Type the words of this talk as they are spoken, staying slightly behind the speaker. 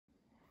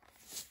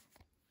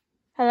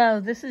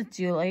Hello, this is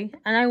Julie,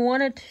 and I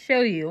wanted to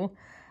show you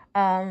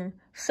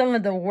some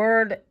of the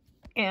word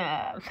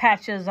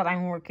patches that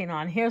I'm working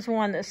on. Here's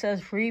one that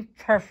says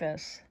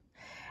repurpose,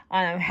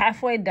 and I'm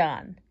halfway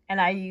done, and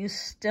I use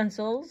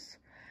stencils,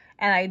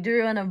 and I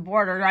drew in a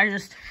border. I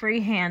just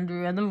freehand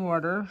drew in the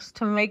borders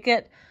to make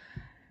it,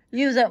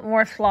 use up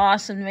more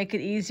floss and make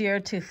it easier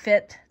to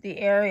fit the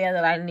area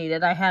that I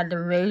needed. I had to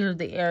measure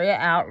the area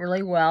out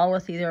really well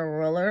with either a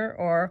ruler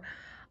or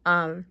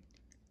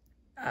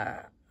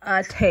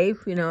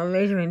tape,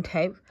 measuring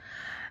tape.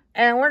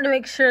 And I wanted to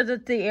make sure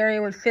that the area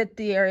would fit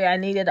the area I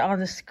needed on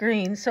the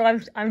screen. So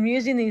I'm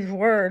using these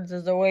words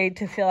as a way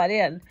to fill it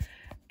in.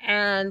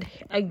 And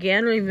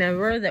again,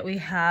 remember that we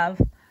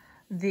have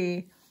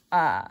the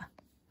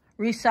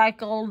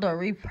recycled or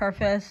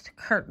repurposed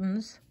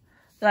curtains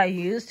that I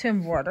use to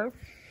embroider.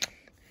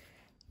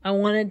 I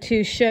wanted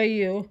to show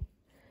you,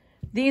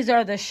 these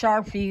are the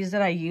Sharpies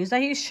that I use. I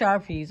use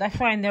Sharpies. I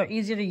find they're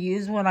easier to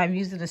use when I'm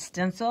using a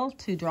stencil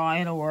to draw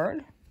in a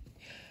word.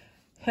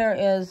 Here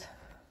is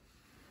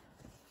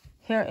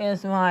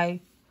my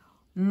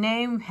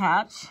name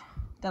patch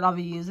that I'll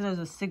be using as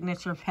a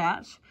signature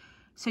patch.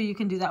 So you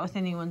can do that with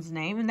anyone's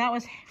name. And that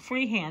was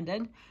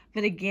free-handed.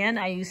 But again,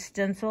 I use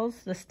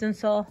stencils. The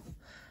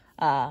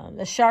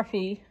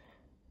Sharpie,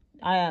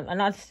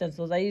 not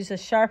stencils. I use a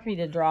Sharpie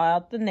to draw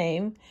out the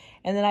name.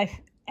 And then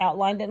I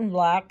outlined it in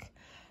black,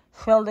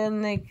 filled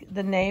in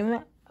the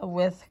name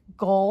with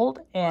gold,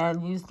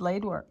 and used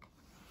blade work.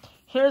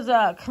 Here's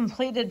a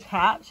completed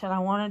patch, and I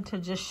wanted to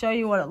just show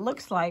you what it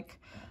looks like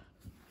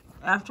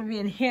after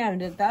being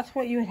hemmed. That's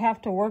what you would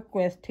have to work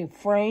with to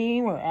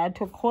frame or add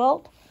to a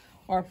quilt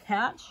or a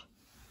patch,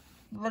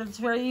 but it's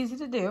very easy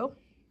to do.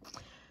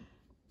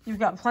 You've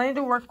got plenty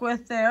to work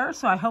with there,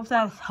 so I hope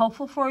that's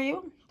helpful for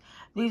you.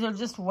 These are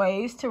just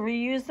ways to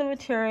reuse the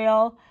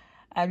material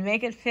and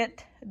make it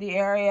fit the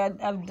area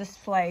of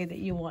display that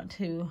you want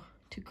to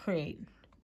create.